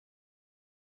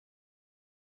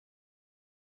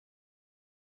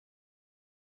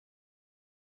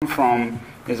from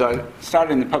is I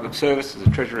started in the public service as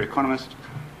a Treasury economist.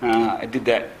 I did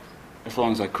that as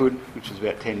long as I could, which was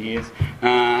about 10 years.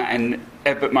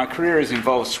 But my career has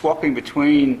involved swapping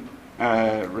between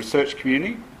research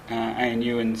community,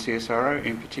 ANU and CSIRO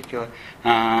in particular,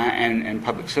 and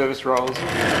public service roles,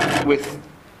 with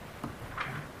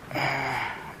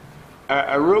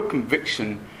a real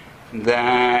conviction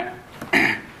that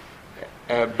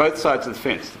both sides of the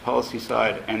fence, the policy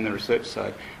side and the research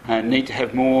side, need to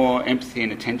have more empathy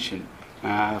and attention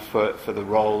for the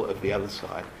role of the other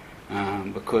side,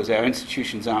 because our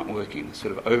institutions aren't working. The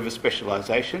sort of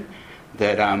over-specialisation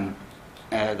that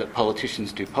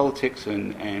politicians do politics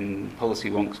and policy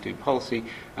wonks do policy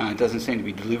doesn't seem to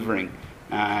be delivering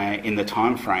in the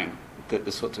time frame that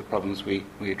the sorts of problems we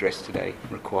address today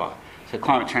require. So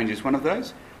climate change is one of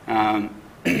those.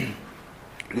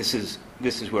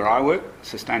 This is where I work,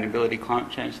 sustainability,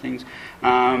 climate change things.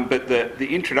 But the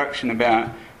introduction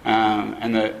about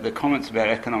and the comments about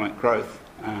economic growth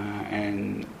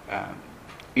and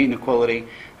inequality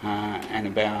and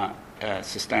about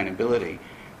sustainability,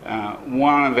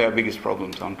 one of our biggest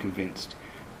problems, I'm convinced,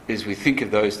 is we think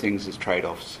of those things as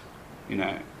trade-offs. You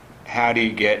know, how do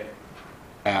you get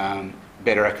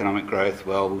better economic growth?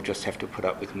 Well, we'll just have to put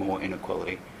up with more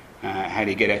inequality. How do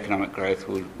you get economic growth?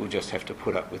 We'll just have to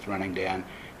put up with running down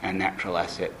our natural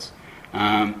assets.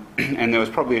 And there was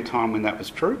probably a time when that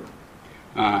was true,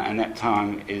 and that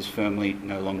time is firmly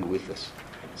no longer with us.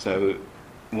 So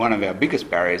one of our biggest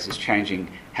barriers is changing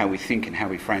how we think and how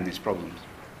we frame these problems.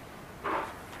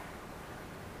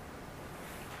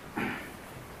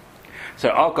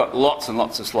 So I've got lots and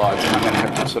lots of slides, and I'm going to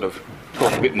have to sort of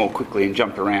talk a bit more quickly and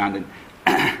jump around. And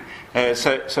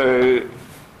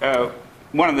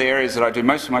one of the areas that I do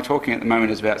most of my talking at the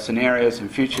moment is about scenarios and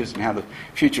futures and how the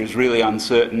future is really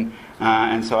uncertain.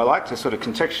 And so I like to sort of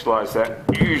contextualise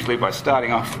that, usually by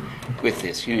starting off with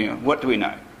this. You know, what do we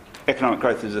know? Economic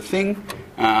growth is a thing.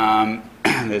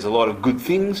 There's a lot of good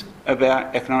things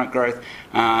about economic growth.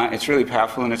 It's really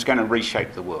powerful and it's going to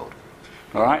reshape the world.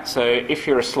 All right, so if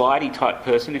you're a slidey type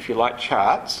person, if you like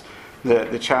charts,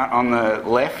 the chart on the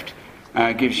left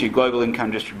gives you global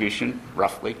income distribution,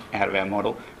 roughly, out of our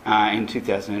model, in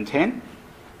 2010.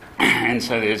 And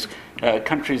so there's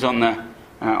countries on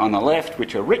the left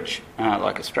which are rich,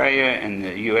 like Australia and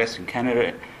the US and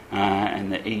Canada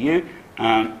and the EU.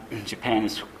 Japan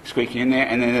is squeaking in there.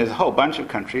 And then there's a whole bunch of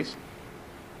countries,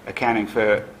 accounting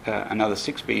for another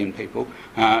 6 billion people,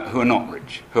 who are not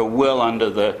rich, who are well under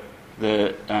the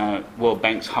World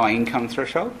Bank's high income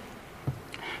threshold.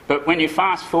 But when you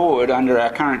fast forward under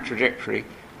our current trajectory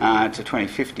to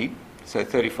 2050, so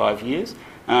 35 years,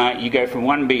 you go from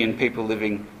 1 billion people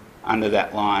living under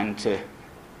that line to,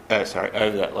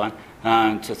 over that line,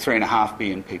 to 3.5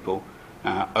 billion people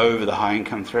over the high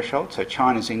income threshold. So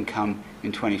China's income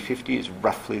in 2050 is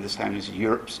roughly the same as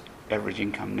Europe's average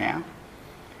income now,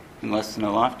 in less than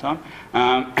a lifetime.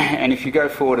 And if you go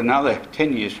forward another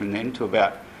 10 years from then to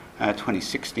about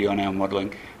 2060 on our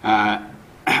modelling,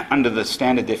 under the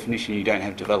standard definition, you don't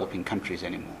have developing countries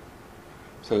anymore.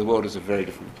 So the world is a very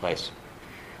different place.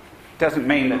 Doesn't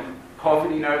mean that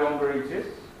poverty no longer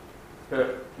exists,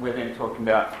 but we're then talking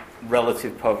about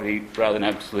relative poverty rather than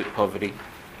absolute poverty,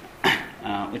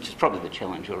 which is probably the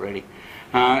challenge already.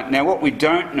 Now, what we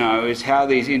don't know is how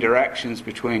these interactions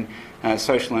between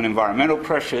social and environmental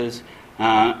pressures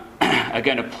are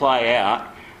going to play out,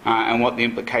 and what the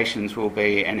implications will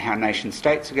be, and how nation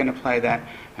states are going to play that,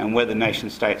 and whether nation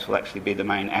states will actually be the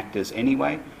main actors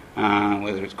anyway,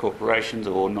 whether it's corporations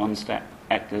or non-state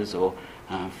actors or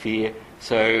fear.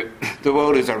 So the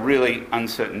world is a really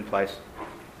uncertain place.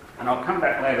 And I'll come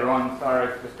back later on.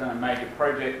 CSIRO's just done a major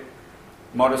project,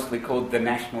 modestly called the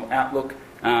National Outlook,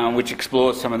 which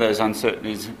explores some of those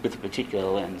uncertainties with a particular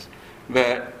lens.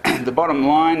 But the bottom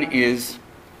line is,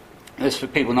 this for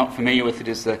people not familiar with it,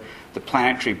 is the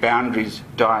planetary boundaries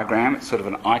diagram. It's sort of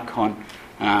an icon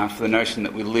for the notion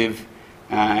that we live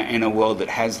in a world that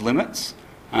has limits.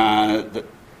 The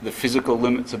physical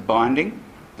limits are binding.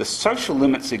 The social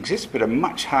limits exist but are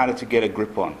much harder to get a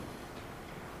grip on.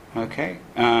 Okay?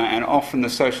 And often the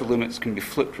social limits can be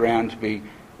flipped around to be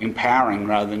empowering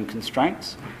rather than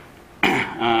constraints.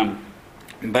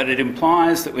 But it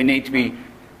implies that we need to be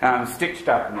stitched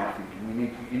up in our thinking. We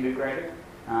need to be integrated.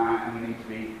 And we need to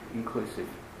be inclusive.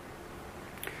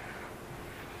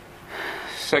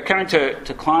 So coming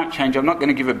to climate change, I'm not going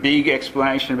to give a big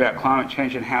explanation about climate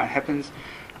change and how it happens.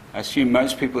 I assume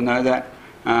most people know that.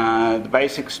 The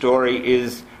basic story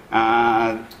is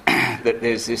that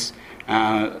there's this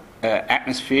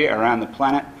atmosphere around the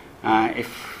planet.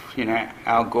 If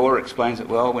Al Gore explains it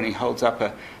well when he holds up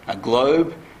a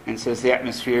globe and says the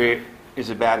atmosphere is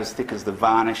about as thick as the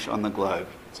varnish on the globe.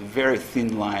 It's a very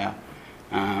thin layer.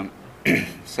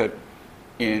 So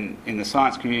in the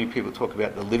science community, people talk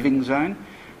about the living zone,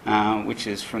 which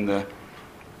is from the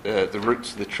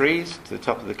roots of the trees to the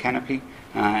top of the canopy,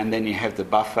 and then you have the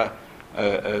buffer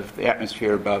of the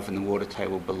atmosphere above and the water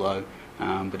table below.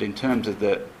 But in terms of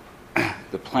the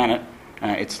planet,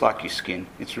 it's like your skin.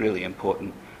 It's really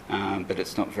important, but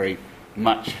it's not very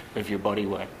much of your body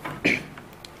weight.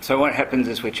 So what happens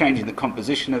is we're changing the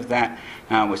composition of that.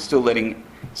 We're still letting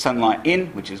sunlight in,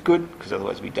 which is good, because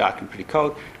otherwise it'd be dark and pretty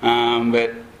cold.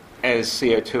 But as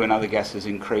CO2 and other gases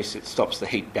increase, it stops the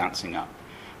heat bouncing up.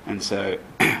 And so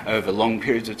over long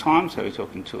periods of time, so we're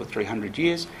talking 200 or 300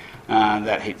 years,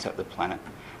 that heats up the planet.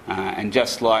 And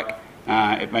just like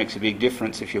it makes a big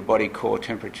difference if your body core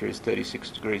temperature is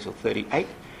 36 degrees or 38,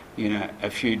 a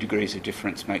few degrees of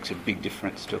difference makes a big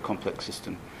difference to a complex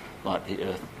system like the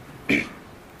Earth.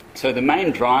 So the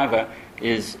main driver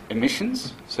is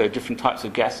emissions, so different types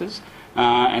of gases,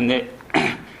 and that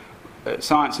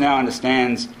science now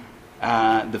understands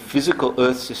the physical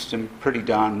Earth system pretty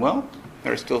darn well.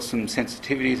 There are still some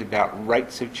sensitivities about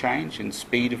rates of change and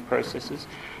speed of processes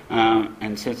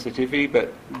and sensitivity,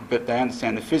 but they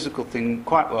understand the physical thing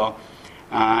quite well,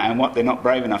 and what they're not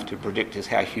brave enough to predict is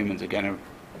how humans are going to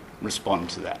respond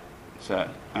to that. So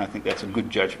I think that's a good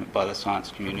judgment by the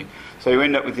science community. So you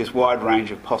end up with this wide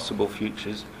range of possible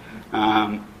futures,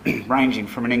 ranging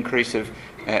from an increase of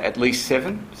at least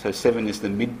 7. So 7 is the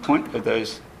midpoint of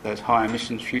those high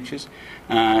emissions futures.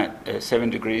 7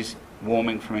 degrees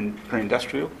warming from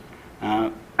pre-industrial.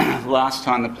 Last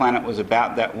time the planet was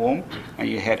about that warm,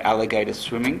 you had alligators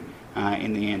swimming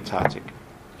in the Antarctic.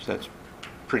 So that's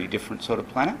pretty different sort of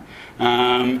planet.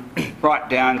 Right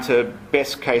down to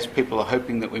best case, people are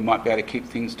hoping that we might be able to keep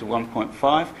things to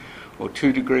 1.5 or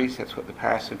 2 degrees. That's what the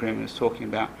Paris Agreement is talking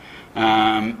about.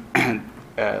 I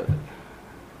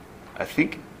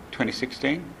think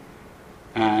 2016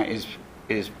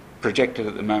 is projected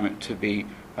at the moment to be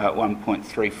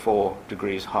 1.34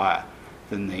 degrees higher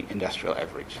than the industrial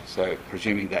average. So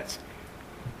presuming that's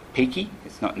peaky,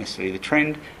 it's not necessarily the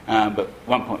trend, but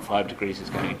 1.5 degrees is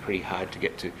going to be pretty hard to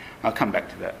get to. I'll come back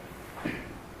to that.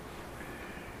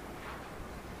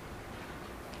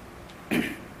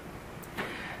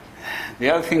 The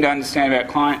other thing to understand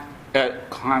about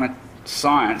climate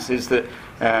science is that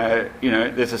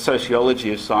there's a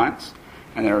sociology of science,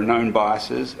 and there are known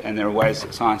biases, and there are ways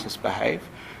that scientists behave.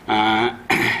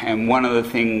 And one of the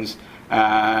things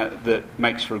that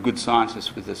makes for a good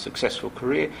scientist with a successful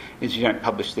career is you don't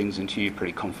publish things until you're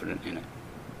pretty confident in it.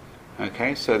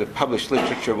 Okay, so the published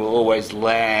literature will always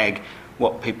lag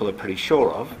what people are pretty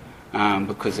sure of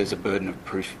because there's a burden of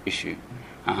proof issue.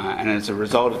 And as a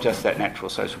result of just that natural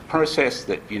social process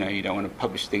that you don't want to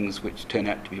publish things which turn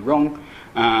out to be wrong,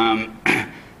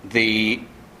 the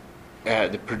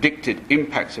predicted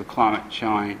impacts of climate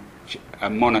change are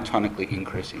monotonically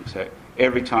increasing. So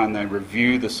every time they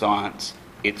review the science,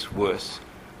 it's worse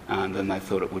than they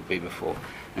thought it would be before.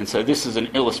 And so this is an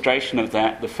illustration of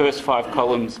that. The first 5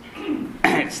 columns,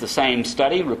 it's the same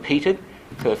study repeated.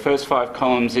 So the first 5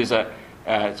 columns is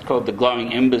it's called the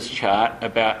glowing embers chart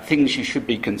about things you should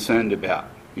be concerned about,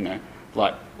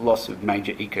 like loss of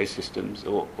major ecosystems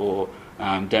or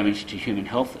damage to human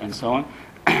health and so on.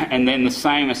 And then the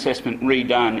same assessment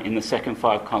redone in the second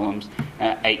 5 columns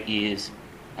 8 years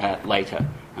later.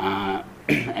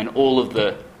 And all of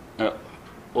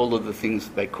the things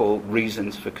that they call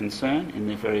reasons for concern in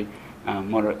their very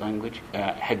moderate language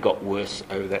had got worse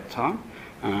over that time.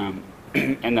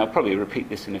 And they'll probably repeat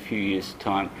this in a few years'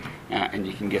 time, and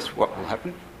you can guess what will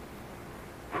happen.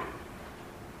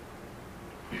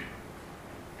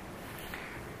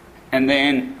 And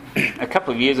then a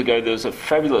couple of years ago, there was a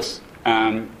fabulous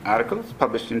article, it's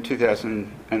published in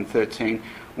 2013,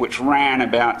 which ran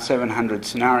about 700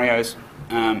 scenarios.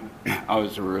 I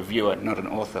was a reviewer, not an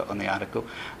author on the article.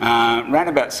 Ran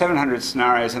about 700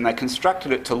 scenarios, and they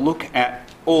constructed it to look at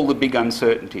all the big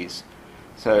uncertainties.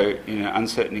 So,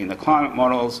 uncertainty in the climate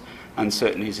models,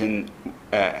 uncertainties in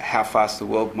how fast the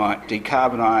world might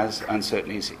decarbonise,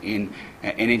 uncertainties in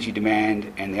energy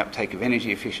demand and the uptake of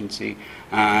energy efficiency,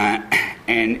 and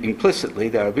implicitly,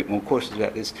 they were a bit more cautious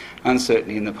about this,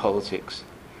 uncertainty in the politics.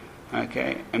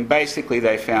 Okay, and basically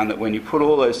they found that when you put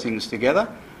all those things together,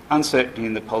 uncertainty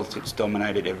in the politics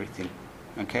dominated everything.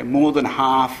 Okay, more than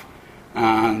half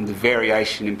the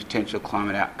variation in potential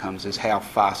climate outcomes is how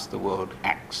fast the world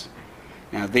acts.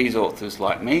 Now, these authors,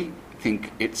 like me,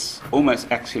 think it's almost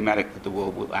axiomatic that the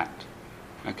world will act.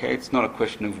 Okay, it's not a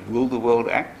question of will the world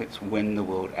act, it's when the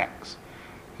world acts.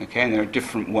 Okay, and there are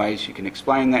different ways you can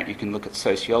explain that. You can look at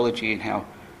sociology and how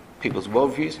people's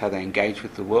worldviews, how they engage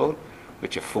with the world,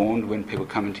 which are formed when people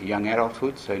come into young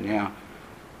adulthood. So now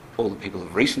all the people who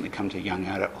have recently come to young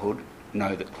adulthood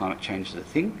know that climate change is a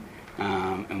thing,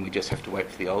 and we just have to wait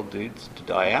for the old dudes to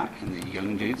die out and the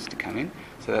young dudes to come in.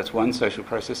 So that's one social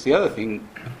process. The other thing,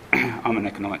 I'm an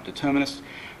economic determinist,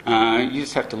 you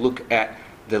just have to look at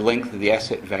the length of the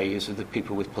asset values of the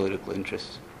people with political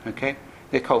interests. Okay?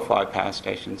 They're coal-fired power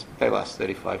stations. They last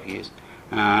 35 years.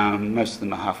 Most of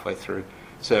them are halfway through.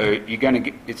 So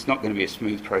it's not going to be a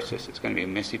smooth process. It's going to be a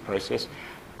messy process.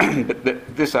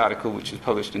 But this article, which is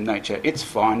published in Nature, its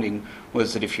finding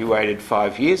was that if you waited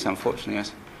 5 years,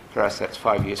 unfortunately for us that's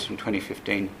 5 years from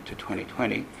 2015 to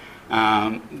 2020,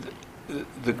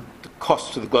 the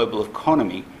cost to the global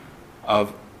economy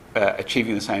of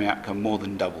achieving the same outcome more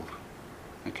than doubled.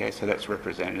 Okay, so that's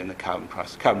represented in the carbon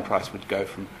price. The carbon price would go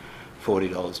from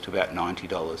 $40 to about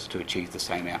 $90 to achieve the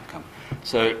same outcome.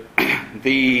 So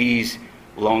these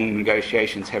long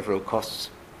negotiations have real costs.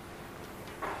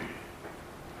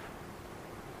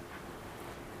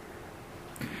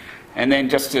 And then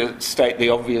just to state the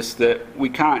obvious, that we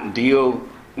can't deal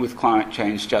with climate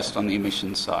change just on the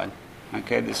emissions side.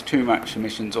 Okay, there's too much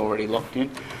emissions already locked in.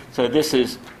 So this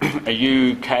is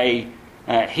a UK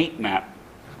heat map.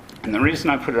 And the reason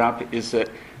I put it up is that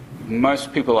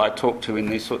most people I talk to in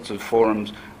these sorts of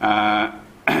forums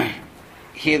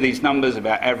hear these numbers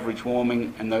about average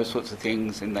warming and those sorts of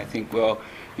things, and they think, well,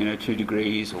 2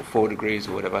 degrees or 4 degrees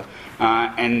or whatever.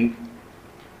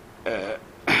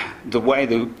 The way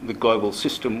the global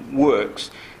system works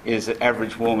is that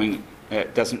average warming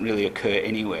doesn't really occur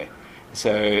anywhere.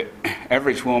 So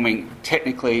average warming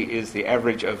technically is the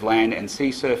average of land and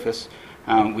sea surface.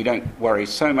 We don't worry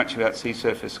so much about sea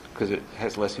surface because it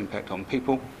has less impact on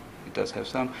people. It does have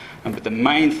some. But the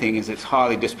main thing is it's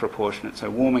highly disproportionate. So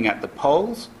warming at the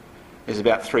poles is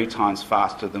about 3 times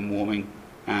faster than warming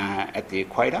at the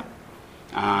equator.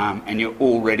 And you're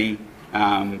already,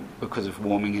 because of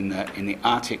warming in the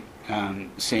Arctic,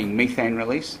 seeing methane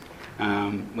release,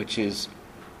 which is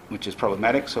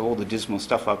problematic. So all the dismal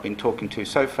stuff I've been talking to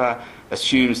so far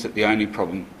assumes that the only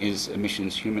problem is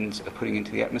emissions humans are putting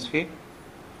into the atmosphere.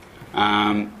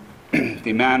 The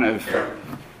amount of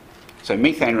so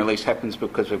methane release happens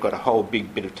because we've got a whole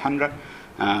big bit of tundra.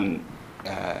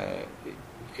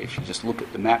 If you just look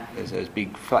at the map, there's those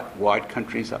big flat wide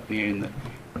countries up near in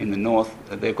the north.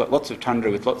 They've got lots of tundra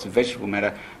with lots of vegetable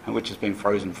matter, which has been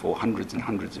frozen for hundreds and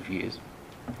hundreds of years,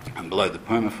 and below the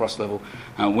permafrost level.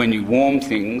 When you warm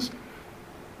things,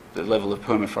 the level of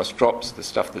permafrost drops. The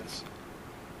stuff that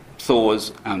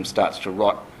thaws starts to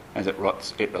rot. As it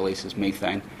rots, it releases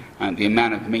methane. The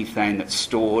amount of methane that's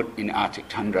stored in Arctic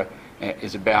tundra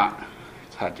is about,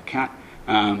 it's hard to count,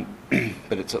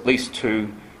 but it's at least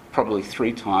 2, probably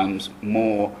 3 times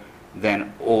more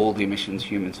than all the emissions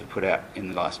humans have put out in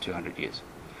the last 200 years.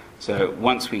 So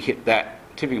once we hit that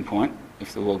tipping point,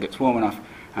 if the world gets warm enough,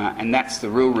 and that's the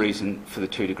real reason for the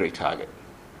 2-degree target,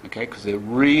 okay? Because they're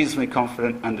reasonably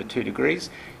confident under 2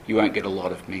 degrees, you won't get a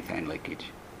lot of methane leakage,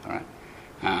 all right?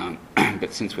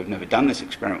 But since we've never done this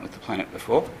experiment with the planet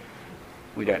before,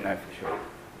 we don't know for sure.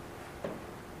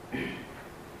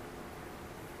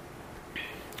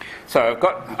 So I've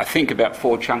got, I think, about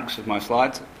 4 chunks of my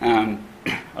slides. I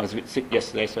was a bit sick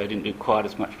yesterday, so I didn't do quite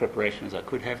as much preparation as I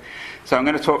could have. So I'm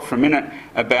going to talk for a minute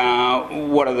about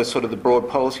what are the sort of the broad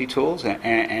policy tools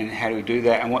and how do we do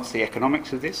that, and what's the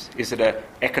economics of this. Is it an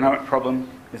economic problem?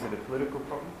 Is it a political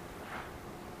problem?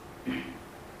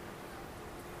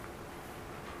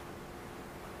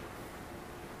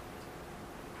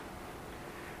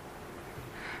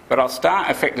 But I'll start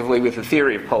effectively with the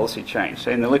theory of policy change.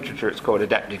 So in the literature it's called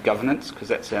adaptive governance, because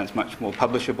that sounds much more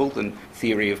publishable than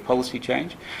theory of policy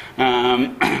change.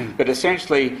 But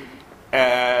essentially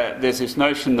there's this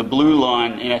notion, the blue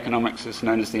line in economics is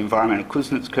known as the environmental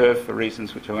Kuznets curve for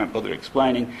reasons which I won't bother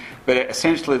explaining. But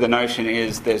essentially the notion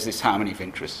is there's this harmony of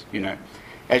interests,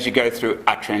 As you go through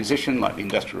a transition, like the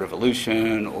Industrial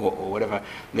Revolution or whatever,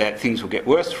 that things will get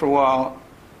worse for a while,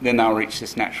 then they'll reach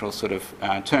this natural sort of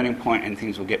turning point and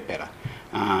things will get better.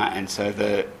 And so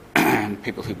the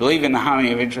people who believe in the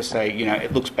harmony of interest say,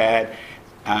 it looks bad,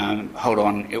 hold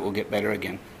on, it will get better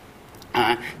again.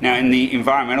 Now in the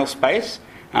environmental space,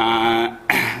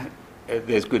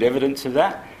 there's good evidence of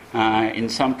that in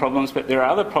some problems, but there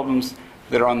are other problems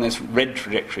that are on this red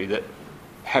trajectory that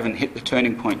haven't hit the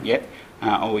turning point yet,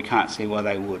 or we can't see why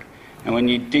they would. And when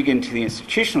you dig into the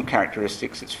institutional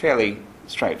characteristics, it's fairly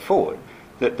straightforward.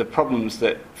 That the problems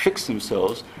that fix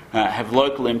themselves have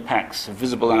local impacts, are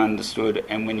visible and understood,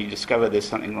 and when you discover there's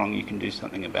something wrong, you can do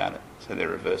something about it. So they're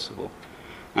reversible.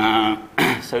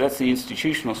 So that's the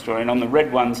institutional story. And on the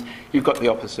red ones, you've got the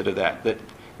opposite of that, that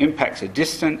impacts are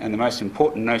distant, and the most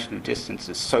important notion of distance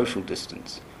is social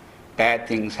distance. Bad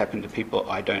things happen to people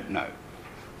I don't know,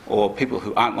 or people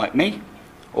who aren't like me,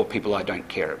 or people I don't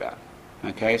care about.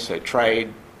 Okay, so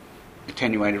trade,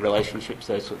 attenuated relationships,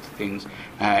 those sorts of things.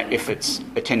 If it's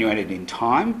attenuated in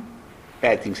time,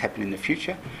 bad things happen in the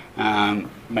future,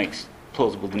 makes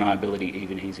plausible deniability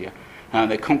even easier.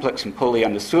 They're complex and poorly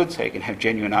understood, so you can have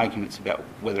genuine arguments about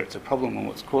whether it's a problem or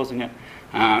what's causing it.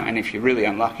 And if you're really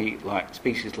unlucky, like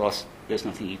species loss, there's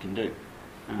nothing you can do.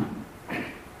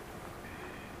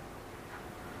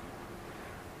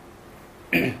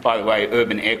 By the way,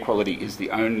 urban air quality is the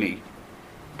only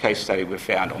case study we've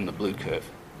found on the blue curve.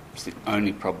 It's the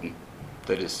only problem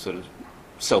that is sort of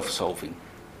self-solving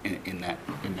in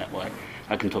that way.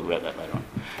 I can talk about that later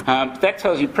on. That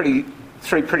tells you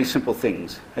three pretty simple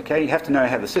things. Okay, you have to know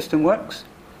how the system works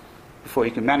before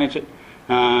you can manage it.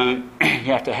 You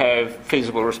have to have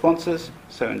feasible responses.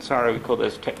 So in CSIRO we call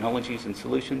those technologies and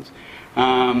solutions.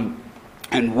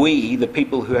 And we, the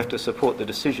people who have to support the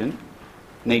decision,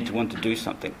 need to want to do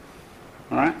something.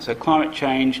 All right. So climate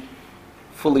change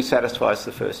fully satisfies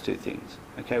the first two things.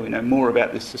 Okay, we know more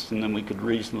about this system than we could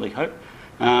reasonably hope.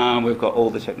 We've got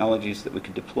all the technologies that we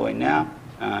can deploy now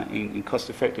in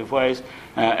cost-effective ways.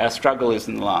 Our struggle is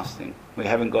in the last thing. We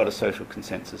haven't got a social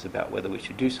consensus about whether we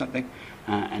should do something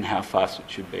and how fast it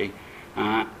should be.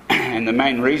 And the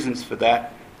main reasons for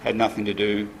that had nothing to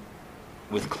do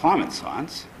with climate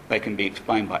science. They can be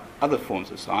explained by other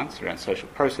forms of science around social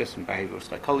process and behavioural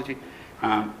psychology.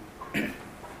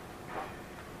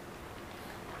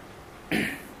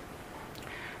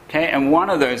 Okay, and one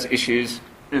of those issues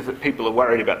is that people are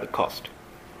worried about the cost.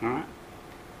 All right.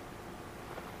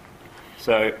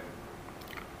 So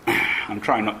I'm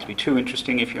trying not to be too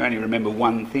interesting. If you only remember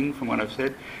one thing from what I've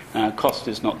said, cost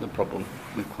is not the problem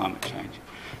with climate change.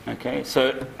 Okay,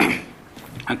 so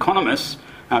economists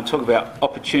talk about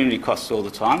opportunity costs all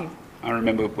the time. I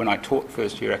remember when I taught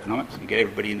first-year economics, you get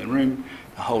everybody in the room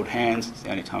to hold hands. It's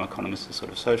the only time economists are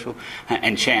sort of social,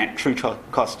 and chant true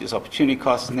cost is opportunity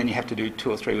cost, and then you have to do 2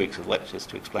 or 3 weeks of lectures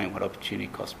to explain what opportunity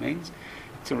cost means.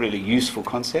 It's a really useful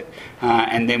concept.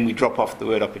 And then we drop off the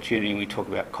word opportunity and we talk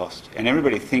about cost. And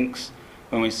everybody thinks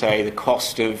when we say the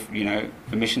cost of,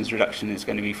 emissions reduction is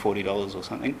going to be $40 or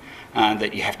something,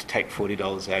 that you have to take $40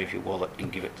 out of your wallet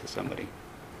and give it to somebody.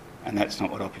 And that's not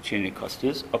what opportunity cost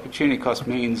is. Opportunity cost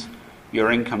means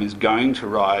your income is going to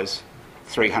rise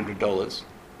 $300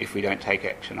 if we don't take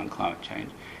action on climate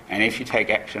change. And if you take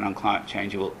action on climate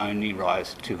change, it will only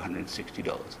rise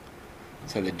 $260.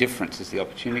 So the difference is the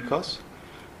opportunity cost.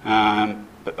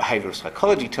 But behavioural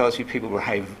psychology tells you people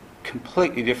behave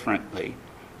completely differently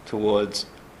towards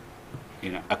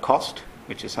a cost,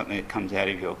 which is something that comes out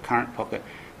of your current pocket,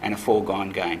 and a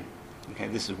foregone gain. Okay,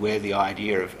 this is where the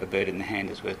idea of a bird in the hand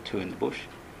is worth two in the bush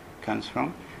comes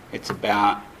from. It's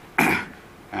about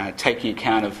taking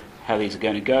account of how these are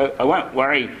going to go. I won't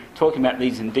worry talking about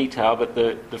these in detail, but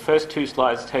the first two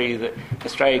slides tell you that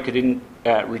Australia could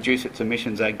reduce its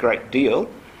emissions a great deal,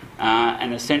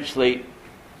 and essentially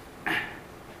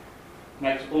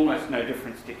makes almost no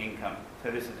difference to income. So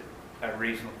this is a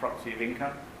reasonable proxy of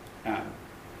income.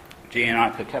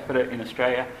 GNI per capita in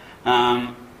Australia.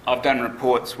 I've done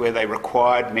reports where they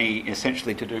required me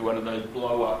essentially to do one of those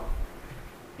blow-up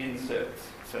inserts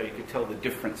so you could tell the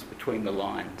difference between the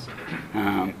lines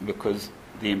because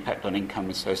the impact on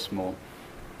income is so small.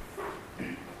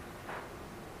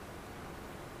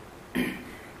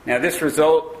 Now this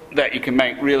result that you can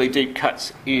make really deep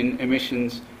cuts in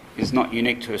emissions is not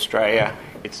unique to Australia.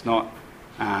 It's not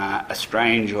a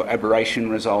strange or aberration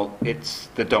result. It's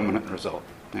the dominant result.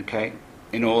 Okay.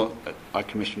 In all, I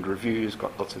commissioned reviews,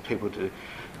 got lots of people to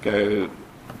go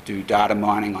do data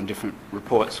mining on different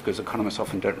reports because economists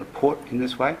often don't report in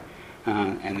this way,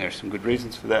 and there are some good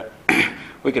reasons for that.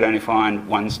 We could only find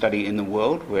one study in the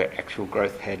world where actual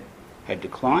growth had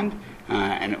declined,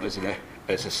 and it was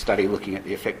a study looking at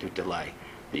the effect of delay,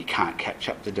 that you can't catch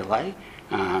up the delay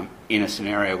in a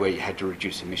scenario where you had to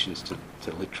reduce emissions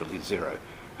to literally zero.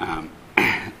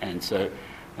 And so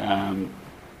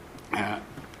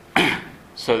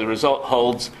so the result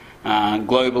holds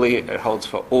globally, it holds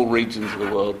for all regions of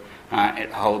the world,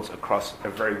 it holds across a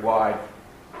very wide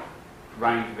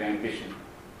range of ambition.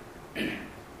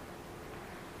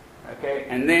 Okay,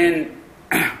 and then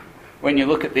when you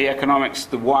look at the economics,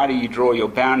 the wider you draw your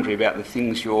boundary about the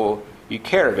things you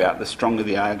care about, the stronger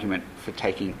the argument for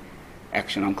taking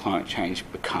action on climate change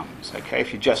becomes. Okay,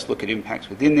 if you just look at impacts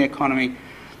within the economy,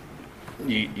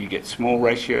 you get small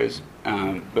ratios,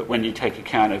 but when you take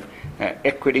account of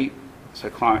equity, so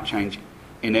climate change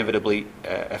inevitably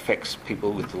affects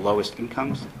people with the lowest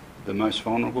incomes, the most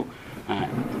vulnerable.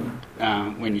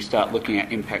 When you start looking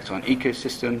at impacts on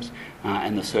ecosystems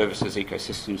and the services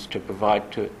ecosystems to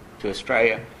provide to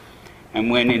Australia, and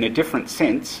when in a different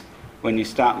sense, when you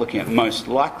start looking at most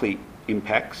likely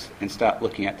impacts and start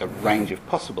looking at the range of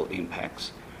possible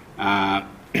impacts,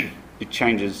 it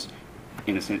changes,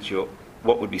 in a sense,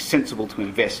 what would be sensible to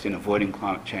invest in avoiding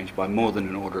climate change by more than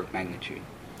an order of magnitude.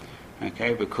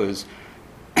 Okay, because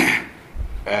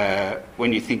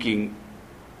when you're thinking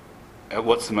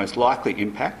what's the most likely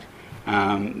impact,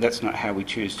 that's not how we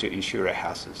choose to insure our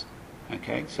houses.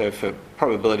 Okay, so for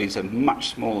probabilities are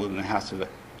much smaller than the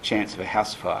chance of a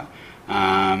house fire,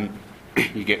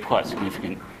 you get quite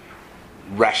significant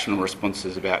rational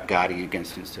responses about guarding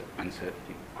against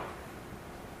uncertainty.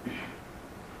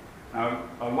 I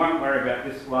won't worry about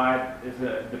this slide. There's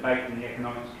a debate in the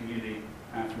economics community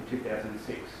from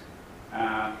 2006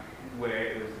 where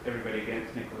it was everybody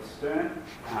against Nicholas Stern.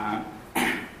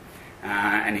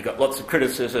 And he got lots of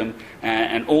criticism,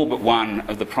 and all but one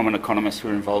of the prominent economists who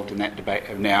were involved in that debate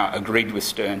have now agreed with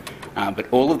Stern, but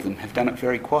all of them have done it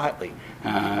very quietly,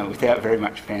 without very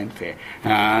much fanfare.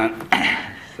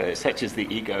 So such is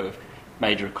the ego of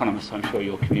major economists. I'm sure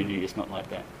your community is not like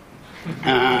that.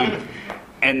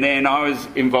 And then I was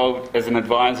involved as an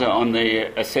advisor on the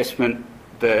assessment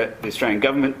that the Australian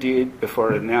government did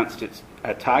before it announced its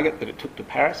target that it took to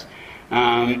Paris.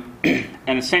 And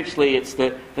essentially it's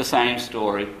the same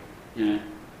story. You know,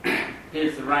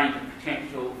 here's the range of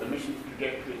potential emissions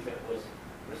trajectories that was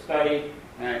studied.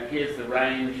 Here's the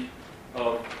range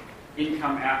of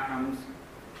income outcomes.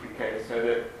 Okay,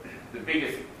 so the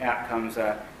biggest outcomes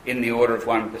are in the order of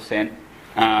 1%.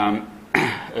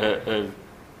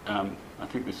 I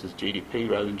think this is GDP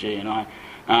rather than GNI,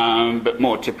 but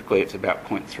more typically it's about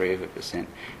 0.3%.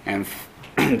 And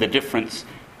the difference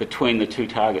between the two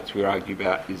targets we're arguing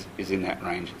about is in that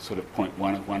range. It's sort of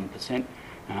 0.1 of 1%.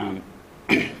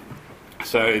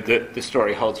 So the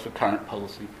story holds for current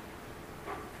policy.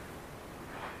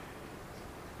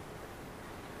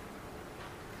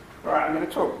 All right, I'm going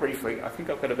to talk briefly. I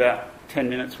think I've got about 10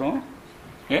 minutes more.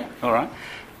 Yeah, all right.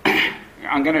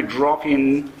 I'm going to drop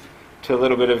in to a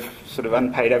little bit of sort of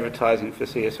unpaid advertising for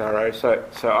CSIRO.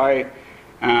 So I,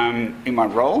 in my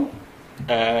role,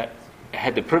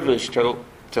 had the privilege to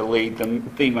lead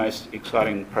the most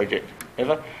exciting project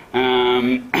ever,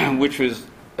 which was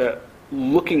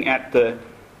looking at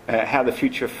how the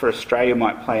future for Australia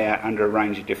might play out under a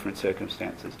range of different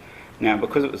circumstances. Now,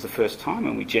 because it was the first time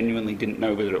and we genuinely didn't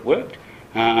know whether it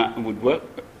would work,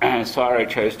 CSIRO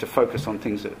chose to focus on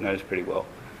things that it knows pretty well.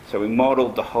 So we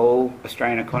modelled the whole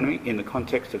Australian economy in the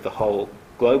context of the whole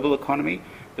global economy,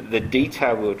 but the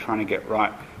detail we were trying to get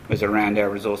right was around our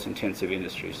resource-intensive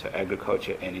industries, so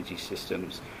agriculture, energy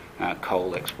systems,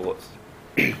 coal exports,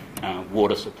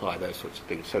 water supply, those sorts of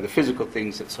things. So the physical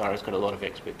things that CSIRO's got a lot of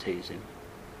expertise in.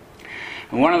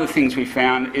 And one of the things we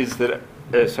found is that,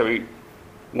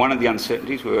 one of the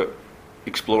uncertainties, we were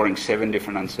exploring 7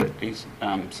 different uncertainties,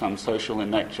 some social in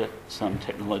nature, some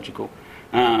technological.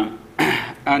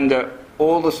 Under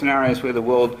all the scenarios where the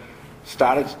world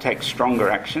started to take stronger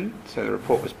action, so the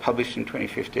report was published in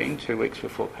 2015, 2 weeks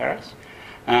before Paris,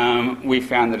 we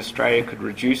found that Australia could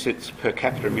reduce its per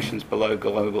capita emissions below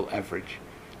global average.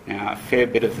 Now, a fair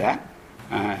bit of that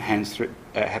happens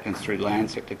through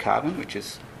land sector carbon, which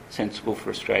is sensible for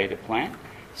Australia to plan.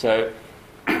 So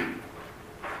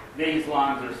these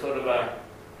lines are sort of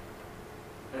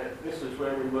this is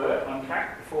where we were on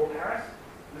track before Paris.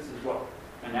 This is what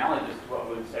analogous to what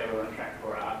we would say we're on track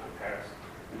for after Paris.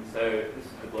 And so this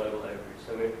is the global average.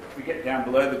 So if we get down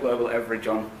below the global average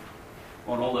on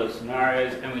all those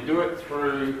scenarios, and we do it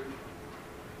through,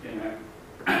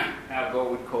 our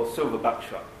goal we'd call silver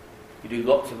buckshot. You do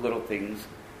lots of little things,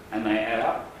 and they add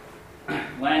up.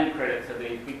 Land credits are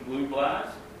these big blue bars,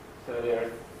 so they're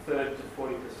a third to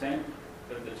 40%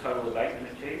 of the total abatement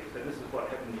achieved. So this is what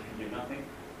happens if you do nothing.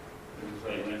 This is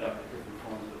where you end up with different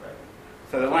forms of abatement.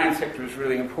 So the land sector is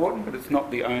really important, but it's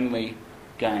not the only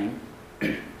game.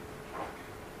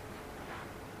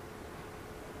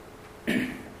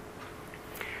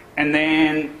 And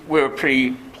then we were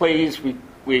pretty pleased.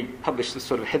 We published the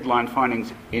sort of headline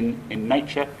findings in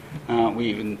Nature. We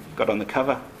even got on the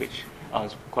cover, which I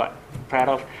was quite proud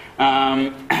of.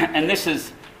 And this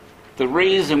is the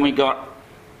reason we got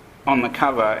on the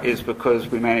cover is because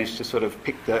we managed to sort of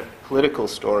pick the political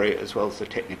story as well as the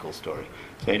technical story.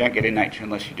 So you don't get in Nature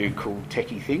unless you do cool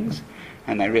techie things,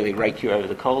 and they really rake you over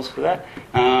the coals for that.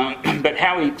 But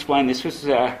how we explain this is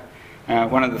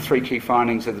one of the 3 key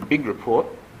findings of the big report.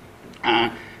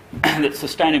 that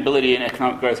sustainability and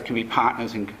economic growth can be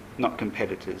partners and not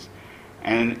competitors.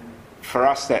 And for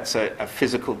us, that's a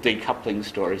physical decoupling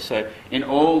story. So in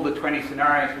all the 20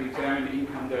 scenarios we determined,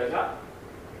 income goes up.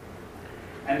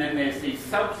 And then there's these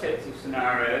subsets of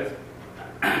scenarios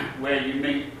where you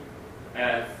meet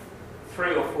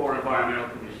 3 or 4 environmental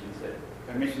conditions. That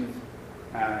emissions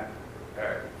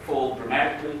fall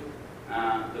dramatically,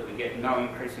 that we get no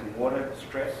increase in water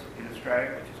stress in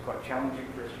Australia, which is quite challenging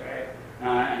for Australia,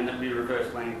 and that we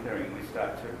reverse land clearing. We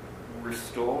start to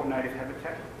restore native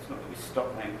habitat. It's not that we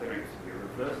stop land clearing, it's that we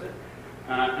reverse it.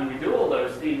 And we do all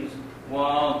those things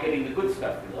while getting the good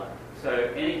stuff we like. So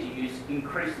energy use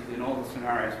increases in all the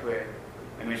scenarios where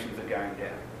emissions are going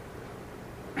down.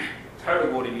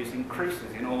 Total water use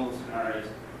increases in all the scenarios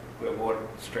where water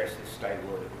stress is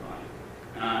stable or declining.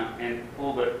 And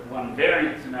all but one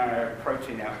variant scenario,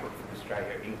 protein output from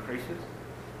Australia increases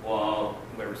while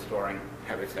we're restoring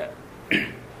habitat.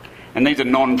 And these are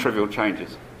non-trivial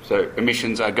changes. So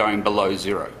emissions are going below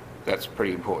zero. That's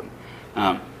pretty important.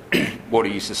 Water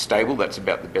use is stable. That's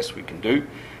about the best we can do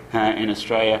in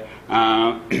Australia.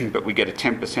 But we get a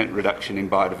 10% reduction in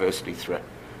biodiversity threat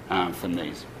from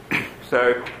these.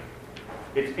 So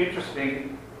it's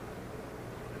interesting.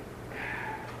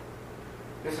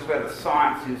 This is where the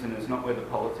science is and it's not where the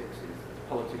politics is. The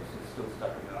politics is still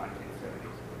stuck in the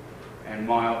 1970s. And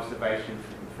my observation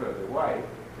from further away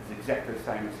is exactly the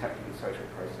same as happening in social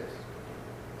process.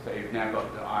 So you've now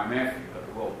got the IMF, you've got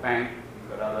the World Bank,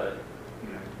 you've got other,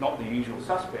 not the usual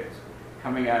suspects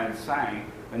coming out and saying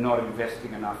we're not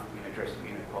investing enough in addressing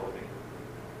inequality.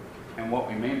 And what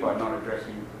we mean by not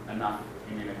addressing enough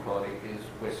in inequality is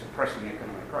we're suppressing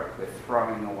economic growth. We're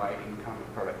throwing away income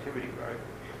and productivity growth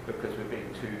because we're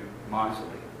being too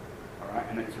miserly. All right?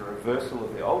 And it's a reversal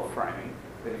of the old framing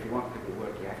that if you want people to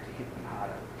work, you have to hit them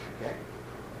harder. Okay?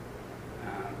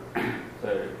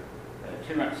 So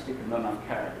too much stick and not enough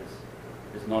carrot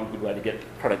is not a good way to get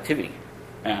productivity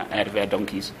out of our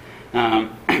donkeys. So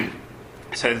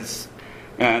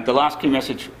the last key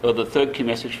message, or the third key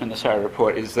message from the SARA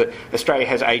report, is that Australia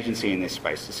has agency in this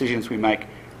space. Decisions we make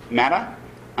matter,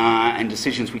 and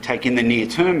decisions we take in the near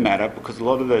term matter because a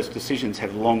lot of those decisions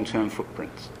have long-term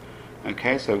footprints.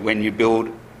 Okay, so when you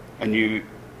build a new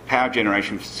power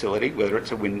generation facility, whether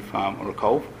it's a wind farm or a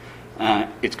coal,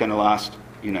 it's going to last,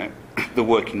 the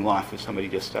working life of somebody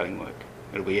just starting work.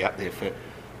 It'll be out there for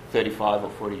 35 or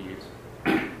 40 years.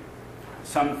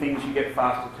 Some things you get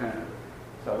faster turnover.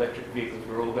 So electric vehicles,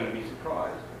 we're all going to be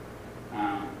surprised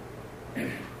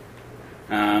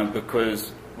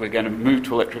because we're going to move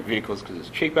to electric vehicles because it's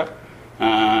cheaper,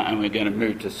 and we're going to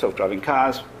move to self-driving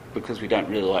cars because we don't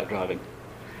really like driving.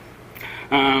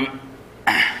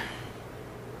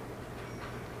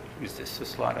 Is this the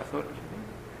slide I thought?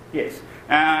 Yes.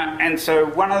 And so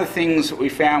one of the things that we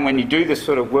found when you do this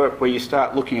sort of work where you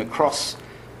start looking across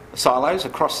silos,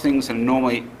 across things that are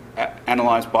normally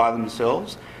analysed by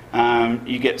themselves,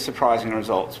 you get surprising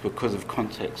results because of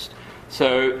context.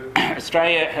 So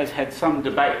Australia has had some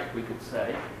debate, we could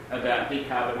say, about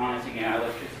decarbonising our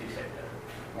electricity sector.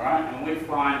 All right? And we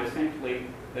find essentially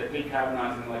that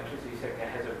decarbonising the electricity sector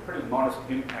has a pretty modest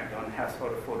impact on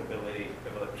household affordability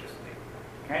of electricity.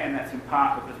 Okay? And that's in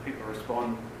part because people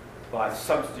respond by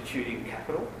substituting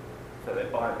capital, so they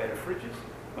buy better fridges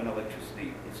when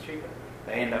electricity is cheaper.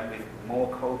 They end up with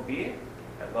more cold beer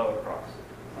at lower price.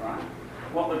 All right?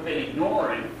 What we've been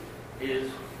ignoring is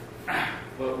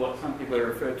what some people have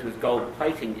referred to as gold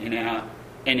plating in our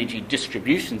energy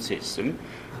distribution system,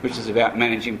 which is about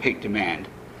managing peak demand.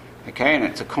 Okay, and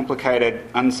it's a complicated,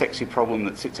 unsexy problem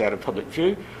that sits out of public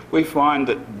view. We find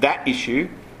that that issue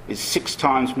is 6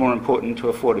 times more important to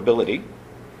affordability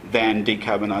than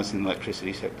decarbonising the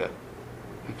electricity sector.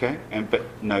 Okay, but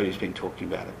nobody's been talking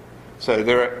about it. So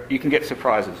you can get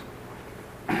surprises.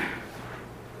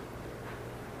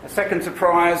 A second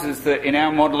surprise is that in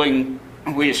our modelling,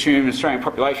 we assume Australian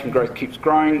population growth keeps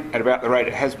growing at about the rate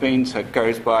it has been, so it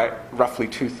goes by roughly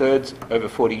 2/3 over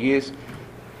 40 years.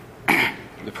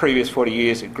 The previous 40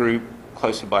 years it grew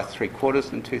closer by 3/4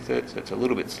 than 2/3, so it's a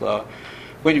little bit slower.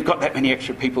 When you've got that many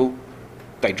extra people,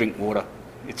 they drink water.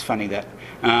 It's funny that.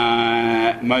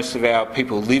 Most of our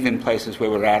people live in places where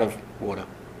we're out of water,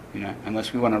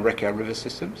 unless we want to wreck our river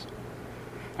systems.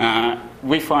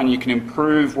 We find you can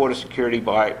improve water security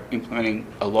by implementing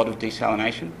a lot of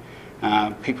desalination.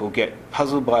 People get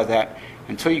puzzled by that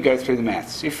until you go through the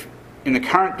maths. If in the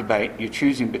current debate you're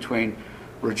choosing between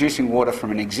reducing water from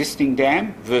an existing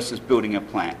dam versus building a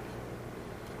plant,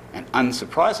 and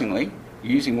unsurprisingly,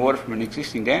 using water from an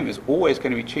existing dam is always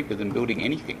going to be cheaper than building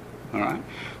anything. All right?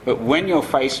 But when you're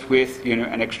faced with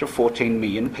an extra 14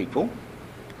 million people,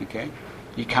 okay,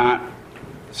 you can't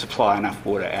supply enough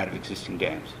water out of existing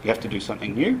dams. You have to do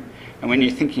something new. And when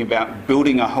you're thinking about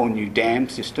building a whole new dam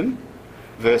system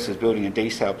versus building a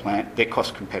desal plant, they're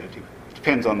cost competitive. It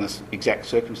depends on the exact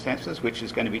circumstances, which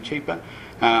is going to be cheaper.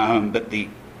 But the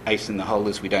ace in the hole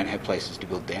is we don't have places to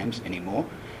build dams anymore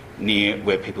near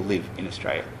where people live in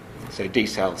Australia. So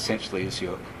desal essentially is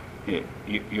your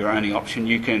only option.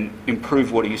 You can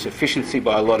improve water use efficiency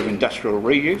by a lot of industrial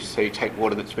reuse. So you take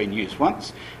water that's been used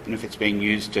once, and if it's being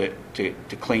used to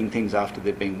clean things after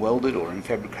they've been welded, or in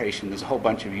fabrication, there's a whole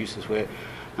bunch of uses where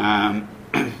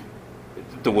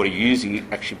the water you're using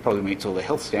actually probably meets all the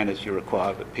health standards you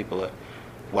require, but people are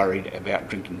worried about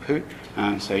drinking poo,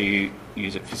 so you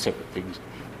use it for separate things.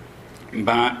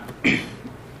 But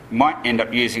might end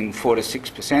up using 4 to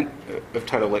 6% of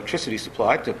total electricity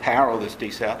supply to power all this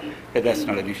desal, but that's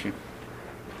not an issue.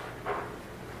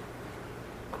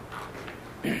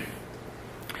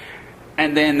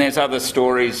 And then there's other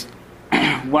stories.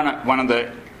 One of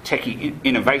the techie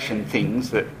innovation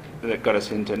things that got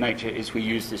us into nature is we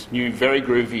use this new, very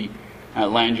groovy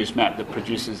land use map that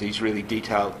produces these really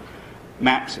detailed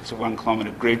maps. It's a 1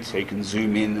 kilometre grid, so you can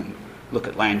zoom in and look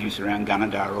at land use around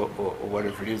Gunnedah or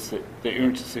whatever it is that you're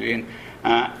interested in.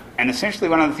 And essentially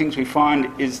one of the things we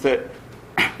find is that,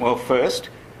 well, first,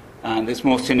 there's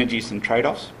more synergies than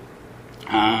trade-offs.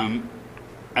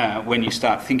 When you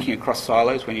start thinking across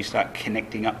silos, when you start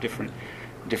connecting up different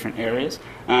areas.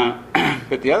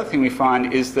 But the other thing we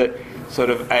find is that sort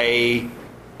of the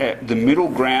middle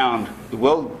ground, the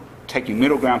world taking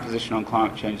middle ground position on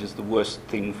climate change is the worst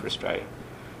thing for Australia.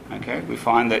 Okay, we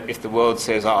find that if the world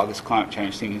says, oh, this climate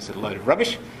change thing is a load of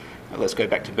rubbish, let's go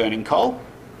back to burning coal,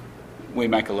 we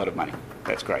make a lot of money.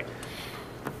 That's great.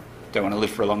 Don't want to live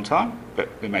for a long time, but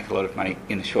we make a lot of money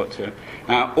in the short term.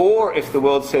 Or if the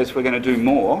world says we're going to do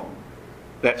more,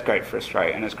 that's great for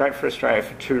Australia. And it's great for Australia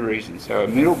for 2 reasons. So a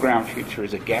middle ground future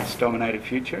is a gas-dominated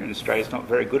future, and Australia's not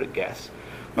very good at gas,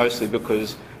 mostly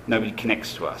because nobody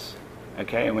connects to us.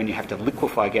 Okay, and when you have to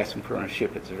liquefy gas and put it on a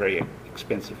ship, it's a very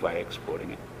expensive way of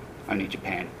exporting it. Only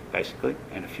Japan, basically,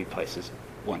 and a few places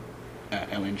want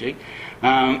LNG.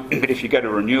 But if you go to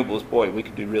renewables, boy, we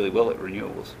could do really well at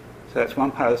renewables. So that's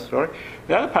one part of the story.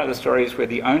 The other part of the story is we're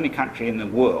the only country in the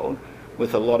world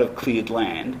with a lot of cleared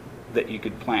land that you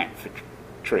could plant for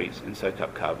trees and soak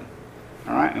up carbon.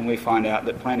 All right, and we find out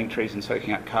that planting trees and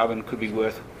soaking up carbon could be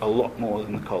worth a lot more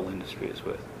than the coal industry is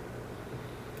worth.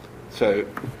 So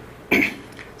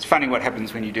it's funny what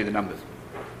happens when you do the numbers.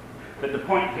 But the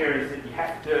point here is that you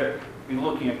have to be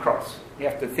looking across. You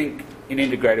have to think in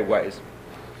integrated ways.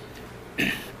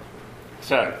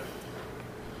 So,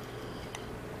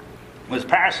 was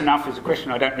Paris enough is a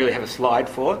question I don't really have a slide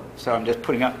for, so I'm just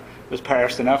putting up, was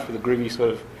Paris enough with a groovy sort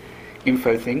of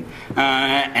info thing.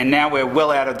 And now we're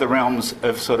well out of the realms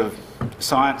of sort of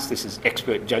science. This is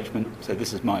expert judgment, so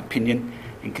this is my opinion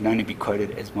and can only be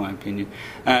quoted as my opinion.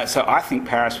 So I think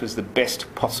Paris was the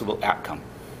best possible outcome.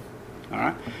 All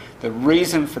right. The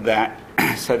reason for that,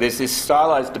 so there's this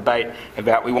stylised debate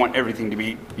about we want everything to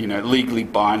be, legally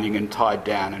binding and tied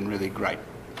down and really great.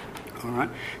 All right.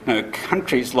 No,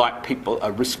 countries like people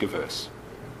are risk averse.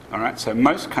 All right. So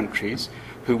most countries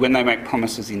who, when they make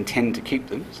promises, intend to keep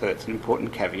them, so that's an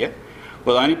important caveat,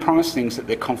 will only promise things that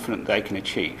they're confident they can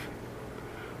achieve.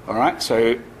 All right.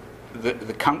 So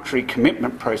the country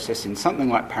commitment process in something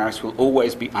like Paris will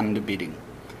always be underbidding.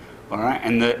 All right.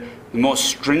 And the more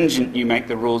stringent you make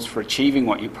the rules for achieving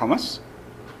what you promise,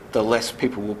 the less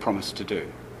people will promise to do.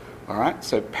 All right?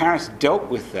 So Paris dealt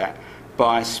with that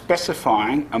by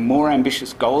specifying a more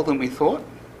ambitious goal than we thought,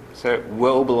 so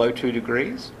well below 2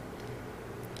 degrees,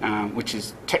 which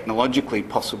is technologically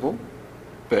possible,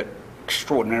 but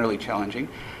extraordinarily challenging,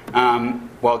 while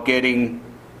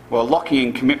locking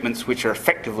in commitments which are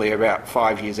effectively about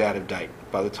 5 years out of date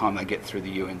by the time they get through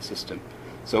the UN system.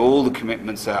 So all the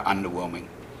commitments are underwhelming.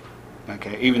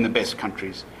 Okay, even the best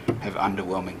countries have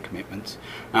underwhelming commitments,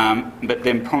 but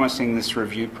then promising this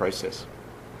review process.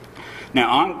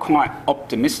 Now, I'm quite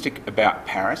optimistic about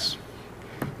Paris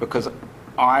because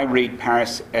I read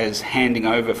Paris as handing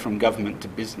over from government to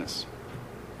business.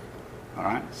 All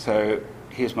right, so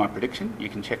here's my prediction. You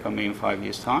can check on me in 5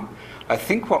 years' time. I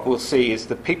think what we'll see is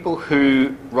the people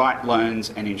who write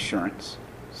loans and insurance,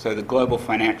 so the global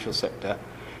financial sector,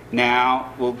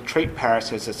 now will treat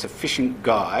Paris as a sufficient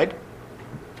guide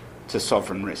to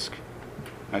sovereign risk.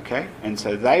 Okay? And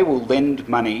so they will lend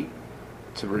money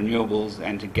to renewables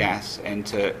and to gas and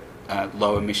to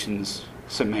low emissions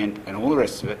cement and all the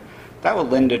rest of it. They will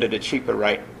lend it at a cheaper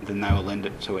rate than they will lend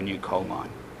it to a new coal mine.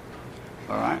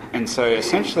 All right? And so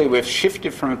essentially we've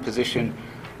shifted from a position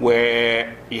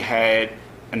where you had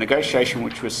a negotiation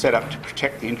which was set up to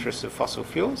protect the interests of fossil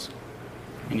fuels,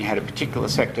 and you had a particular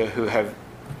sector who have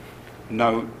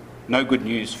no good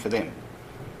news for them,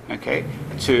 okay,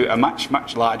 to a much,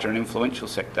 much larger and influential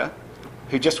sector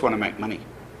who just want to make money,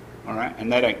 all right?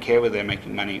 And they don't care whether they're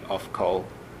making money off coal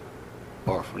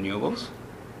or off renewables.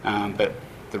 But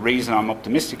the reason I'm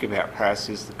optimistic about Paris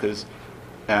is because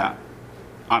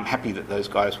I'm happy that those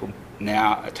guys will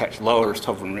now attach lower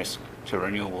sovereign risk to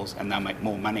renewables, and they'll make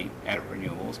more money out of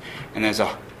renewables. And there's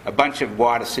a bunch of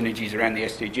wider synergies around the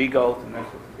SDG goals and those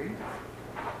sorts of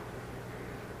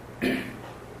things.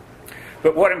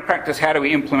 But what in practice, how do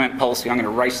we implement policy? I'm going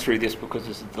to race through this because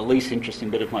this is the least interesting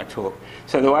bit of my talk.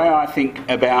 So the way I think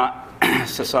about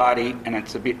society, and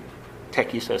it's a bit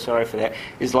techie, so sorry for that,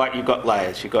 is like you've got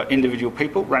layers. You've got individual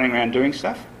people running around doing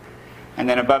stuff, and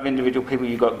then above individual people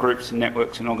you've got groups and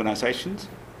networks and organisations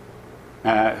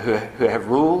who have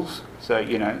rules. So,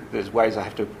 you know, there's ways I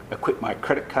have to equip my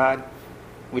credit card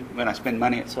when I spend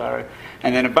money at Siro.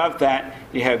 And then above that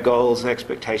you have goals,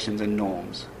 expectations and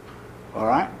norms. All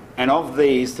right? And of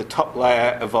these, the top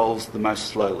layer evolves the most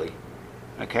slowly.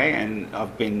 Okay? And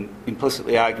I've been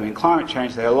implicitly arguing climate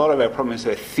change. There are a lot of our problems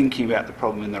that are thinking about the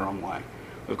problem in the wrong way.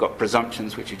 We've got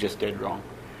presumptions which are just dead wrong.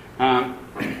 And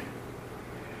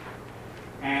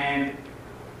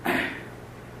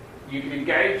you can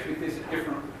engage with this in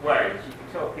different ways. You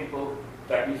can tell people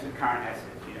don't use the current assets.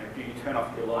 You know, do you turn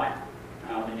off your light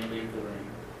when you leave the room?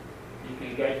 You can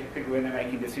engage with people when they're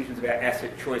making decisions about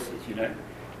asset choices. You know,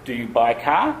 do you buy a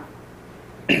car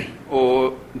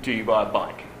or do you buy a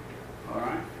bike? All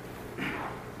right.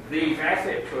 These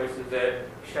asset choices are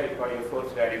shaped by your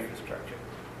thoughts about infrastructure.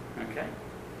 Okay.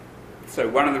 So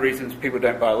one of the reasons people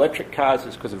don't buy electric cars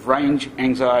is because of range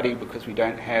anxiety, because we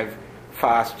don't have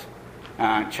fast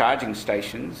charging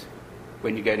stations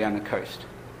when you go down the coast.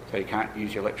 So you can't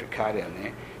use your electric car down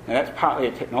there. Now that's partly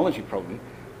a technology problem,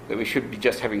 that we should be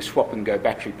just having swap and go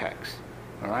battery packs.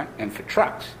 All right? And for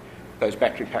trucks, those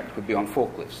battery packs would be on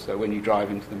forklifts. So when you drive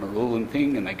into the Marulan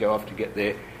thing and they go off to get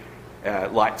their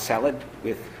light salad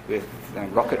with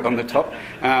rocket on the top,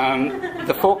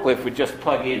 the forklift would just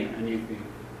plug in and you'd be...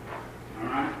 All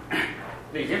right?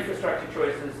 These infrastructure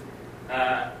choices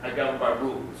are governed by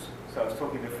rules. So I was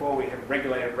talking before, we have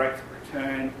regulated rates of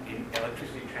return in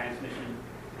electricity transmission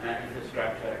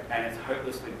infrastructure, and it's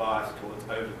hopelessly biased towards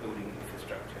overbuilding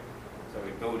infrastructure. So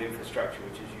we build infrastructure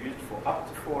which is used for up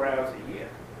to 4 hours a year.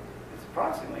 And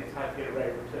surprisingly, it's hard to get a rate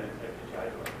of return to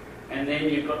charge rate. And then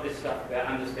you've got this stuff about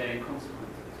understanding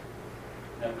consequences.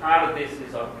 Now part of this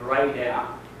is I've greyed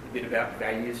out a bit about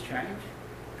values change,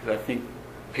 because I think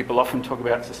people often talk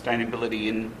about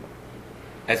sustainability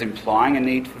as implying a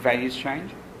need for values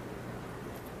change.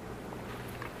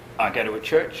 I go to a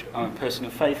church, I'm a person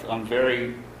of faith, I'm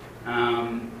very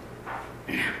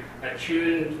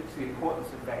attuned to the importance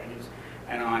of values,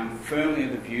 and I'm firmly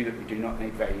of the view that we do not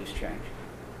need values change.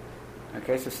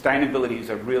 Okay, sustainability is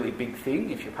a really big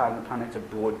thing. If you're part of the pun, it's a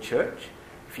broad church.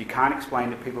 If you can't explain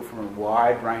to people from a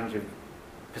wide range of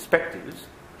perspectives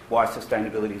why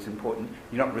sustainability is important,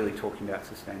 you're not really talking about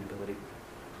sustainability.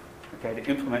 Okay, to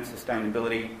implement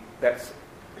sustainability, it's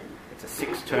a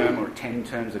 6 term or 10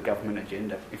 terms of government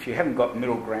agenda. If you haven't got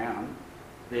middle ground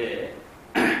there,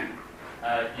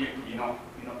 you're not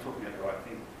talking about the right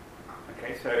thing.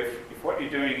 Okay, so if what you're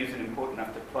doing isn't important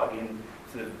enough to plug in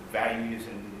sort of values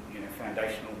and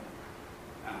foundational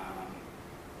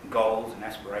goals and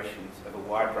aspirations of a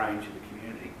wide range of the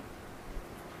community,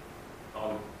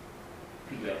 I'll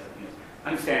think about something else.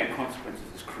 Understanding consequences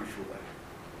is crucial though.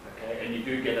 Okay, and you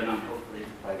do get an unhealthy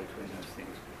interplay between those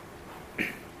things.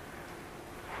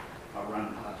 I'll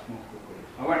run past more quickly.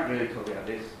 I won't really talk about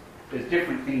this. There's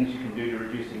different things you can do to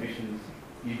reduce emissions.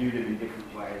 You do them in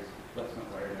different ways. Let's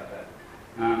not worry about that.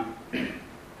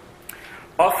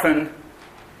 Often,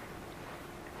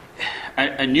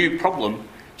 a new problem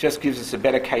just gives us a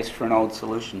better case for an old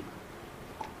solution.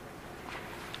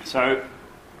 So,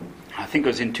 I think it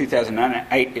was in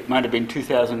 2008, it might have been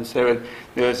 2007,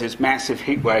 there was this massive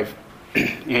heat wave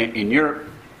in Europe.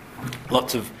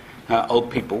 Lots of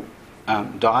old people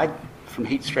died from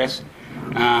heat stress.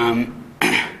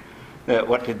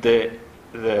 What did the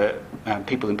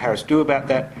people in Paris do about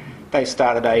that? They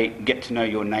started a Get to Know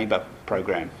Your Neighbour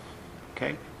program.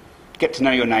 Okay, Get to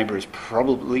Know Your Neighbour is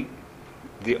probably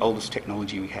the oldest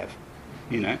technology we have.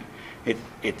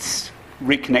 It's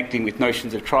reconnecting with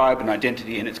notions of tribe and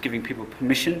identity, and it's giving people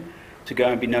permission to go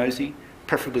and be nosy,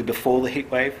 preferably before the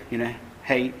heat wave.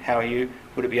 Hey, how are you?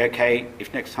 Would it be okay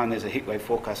if next time there's a heat wave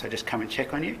forecast I just come and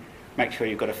check on you, make sure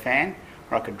you've got a fan,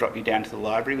 or I could drop you down to the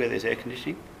library where there's air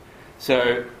conditioning?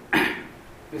 So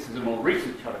this is a more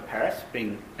recent shot of Paris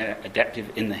being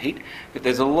adaptive in the heat. But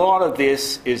there's a lot of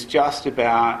this is just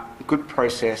about a good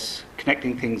process,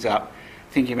 connecting things up,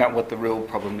 thinking about what the real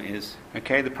problem is.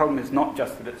 Okay, the problem is not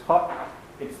just that it's hot,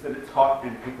 it's that it's hot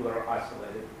and people are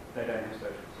isolated. They don't have social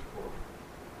support.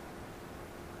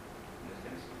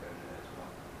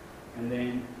 And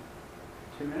then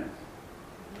 2 minutes.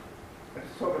 Let's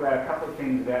talk about a couple of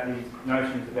things about these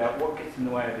notions about what gets in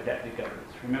the way of adaptive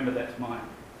governance. Remember, that's my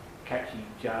catchy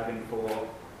jargon for,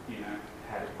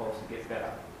 how does policy get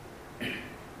better.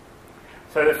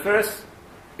 So the first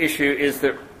issue is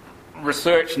that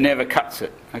research never cuts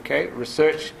it. Okay,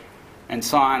 research and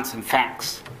science and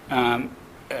facts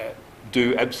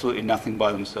do absolutely nothing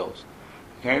by themselves.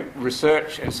 Okay,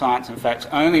 research and science and facts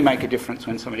only make a difference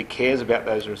when somebody cares about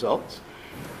those results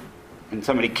and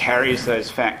somebody carries those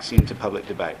facts into public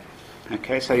debate.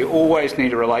 Okay, so you always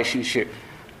need a relationship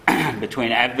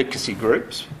between advocacy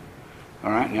groups.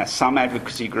 All right, now some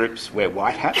advocacy groups wear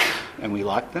white hats and we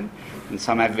like them, and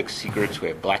some advocacy groups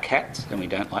wear black hats and we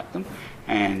don't like them.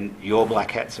 And your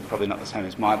black hats are probably not the same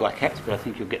as my black hats, but I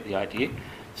think you'll get the idea.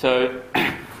 So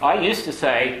I used to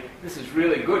say, this is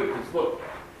really good because look,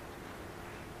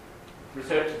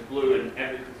 research is blue and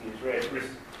advocacy is red.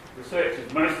 Research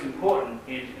is most important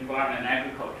in environment and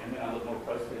agriculture, and then I look more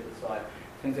closely at the side.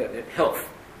 Turns out that health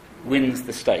wins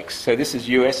the stakes. So this is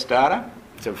US data.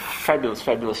 It's a fabulous,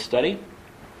 fabulous study,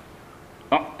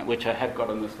 which I have got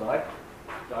on the slide.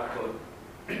 A guy called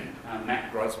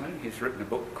Matt Grossman. He's written a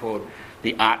book called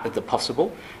The Art of the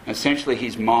Possible. And essentially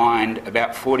he's mined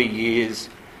about 40 years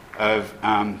of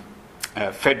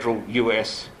federal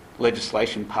US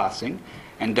legislation passing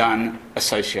and done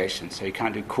associations. So you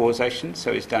can't do causation,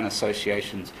 so he's done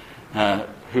associations.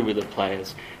 Who were the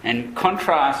players? And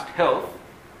contrast health,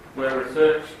 where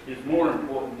research is more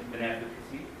important than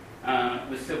advocacy,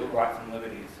 with civil rights and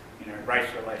liberties, race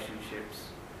relationships,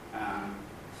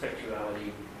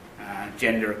 sexuality,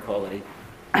 gender equality.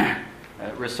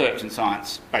 Research and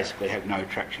science basically have no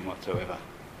traction whatsoever.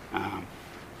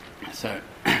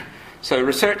 So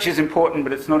research is important,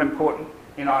 but it's not important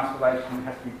in isolation. It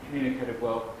has to be communicated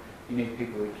well. You need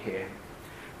people who care.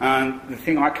 The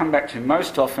thing I come back to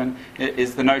most often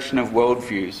is the notion of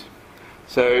worldviews.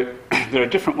 So there are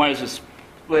different ways of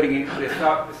splitting into this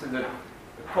up. This is a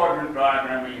quadrant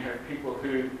diagram where you have people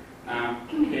who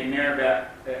care more about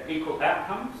equal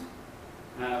outcomes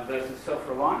versus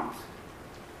self-reliance.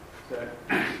 So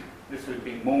this would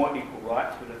be more equal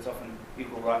rights, but it's often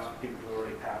equal rights for people who are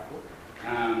already powerful.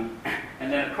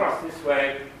 And then across this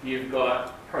way, you've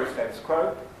got pro-status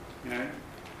quo,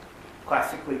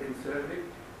 classically conservative,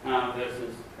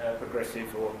 versus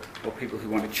progressive or people who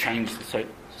want to change the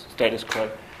status quo.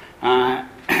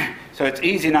 So it's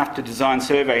easy enough to design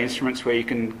survey instruments where you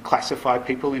can classify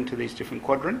people into these different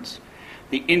quadrants.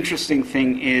 The interesting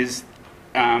thing is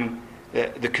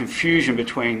the confusion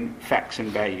between facts and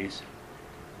values.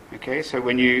 Okay, so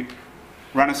when you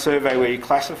run a survey where you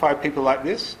classify people like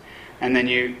this, and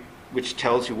then which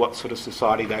tells you what sort of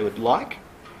society they would like,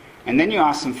 and then you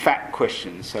ask them fact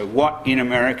questions. So what in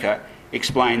America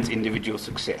explains individual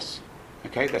success?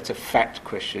 Okay, that's a fact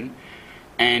question.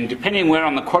 And depending where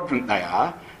on the quadrant they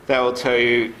are, they will tell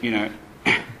you,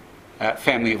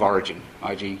 family of origin,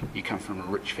 i.e. you come from a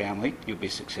rich family, you'll be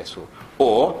successful.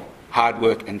 Or hard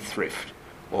work and thrift,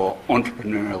 or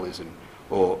entrepreneurialism.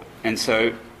 And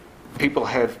so people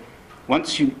have,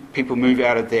 once people move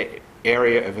out of their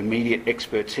area of immediate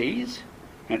expertise,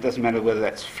 and it doesn't matter whether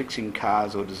that's fixing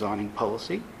cars or designing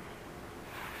policy,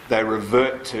 they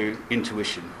revert to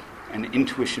intuition, and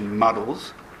intuition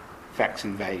muddles facts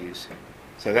and values.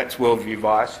 So that's worldview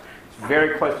bias. It's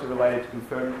very closely related to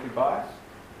confirmatory bias,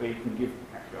 where you can give,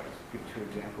 actually I'll just give two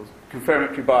examples.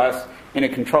 Confirmatory bias, in a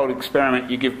controlled experiment,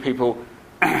 you give people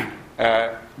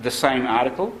the same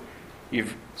article,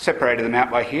 you've separated them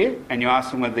out by here, and you ask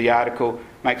them whether the article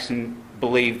makes them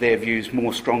believe their views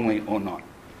more strongly or not.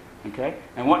 Okay?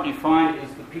 And what you find is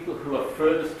the people who are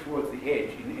furthest towards the edge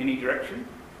in any direction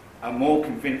are more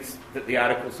convinced that the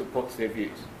article supports their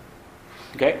views.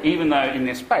 Okay? Even though in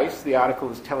their space the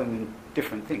article is telling them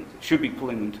different things. It should be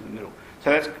pulling them to the middle. So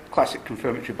that's classic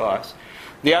confirmatory bias.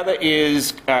 The other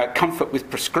is comfort with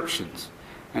prescriptions.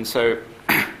 And so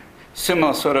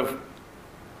similar sort of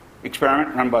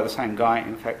experiment run by the same guy,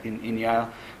 in fact, in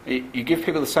Yale. You give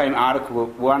people the same article.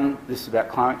 One, this is about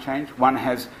climate change. One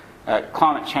has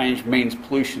climate change means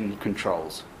pollution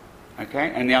controls.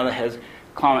 Okay? And the other has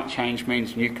climate change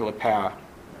means nuclear power.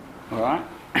 All right?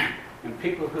 And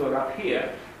people who are up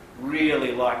here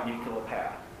really like nuclear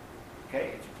power.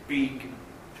 Okay? It's big,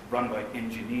 it's run by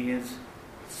engineers,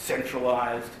 it's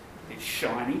centralised, it's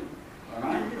shiny. All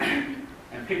right?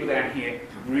 And people down here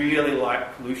really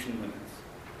like pollution limits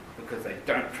because they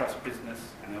don't trust business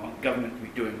and they want government to be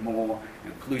doing more,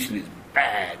 and pollution is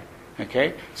bad.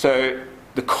 Okay? So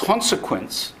the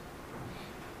consequence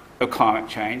of climate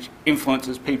change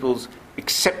influences people's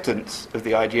acceptance of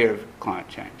the idea of climate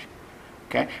change.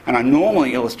 Okay? And I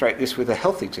normally illustrate this with a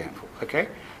health example. Okay?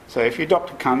 So if your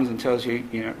doctor comes and tells you,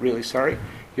 really sorry,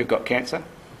 you've got cancer,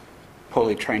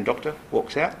 poorly trained doctor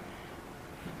walks out,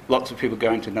 lots of people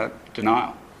go into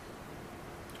denial.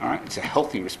 All right? It's a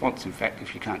healthy response, in fact,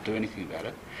 if you can't do anything about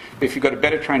it. But if you've got a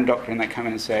better trained doctor and they come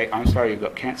in and say, I'm sorry, you've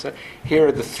got cancer, here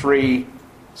are the 3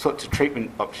 sorts of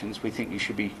treatment options we think you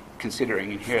should be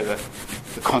considering, and here are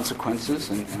the consequences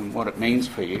and what it means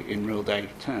for you in real day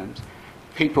terms.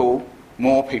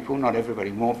 More people, not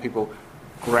everybody, more people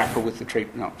grapple with the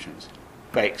treatment options.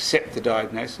 They accept the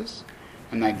diagnosis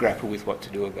and they grapple with what to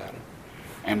do about it.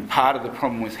 And part of the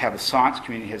problem with how the science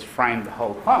community has framed the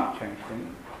whole climate change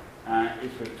thing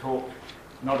is we've talked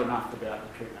not enough about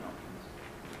the treatment options.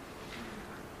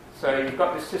 So you've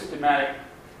got this systematic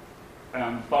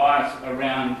bias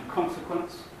around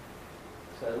consequence,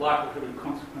 so likelihood of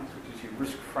consequence, which is your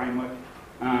risk framework.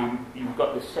 You've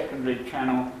got this secondary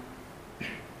channel,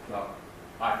 well,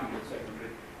 I think it's secondary,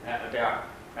 about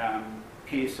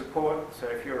peer support. So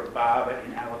if you're a barber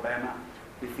in Alabama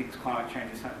who thinks climate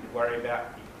change is something to worry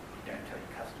about, you don't tell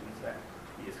your customers that,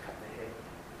 you just cut their hair.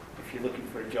 If you're looking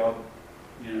for a job,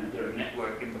 there are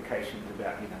network implications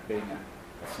about being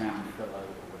a sound fellow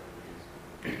or whatever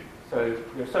it is. So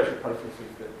there are social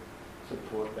processes that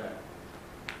support that.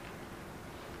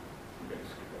 I'm going to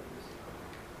skip over this.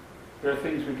 There are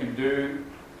things we can do.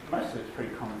 Most of it's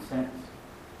pretty common sense.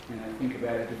 Think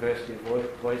about a diversity of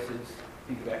voices.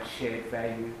 Think about shared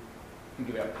value. Think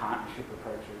about partnership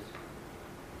approaches.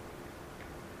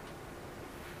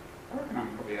 I reckon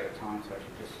I'm probably out of time, so I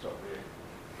should just stop there.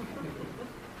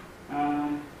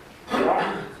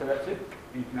 Right, so that's it.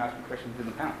 You can ask me questions in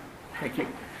the panel. Thank you.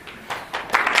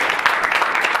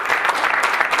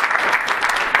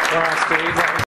 All right, Steve.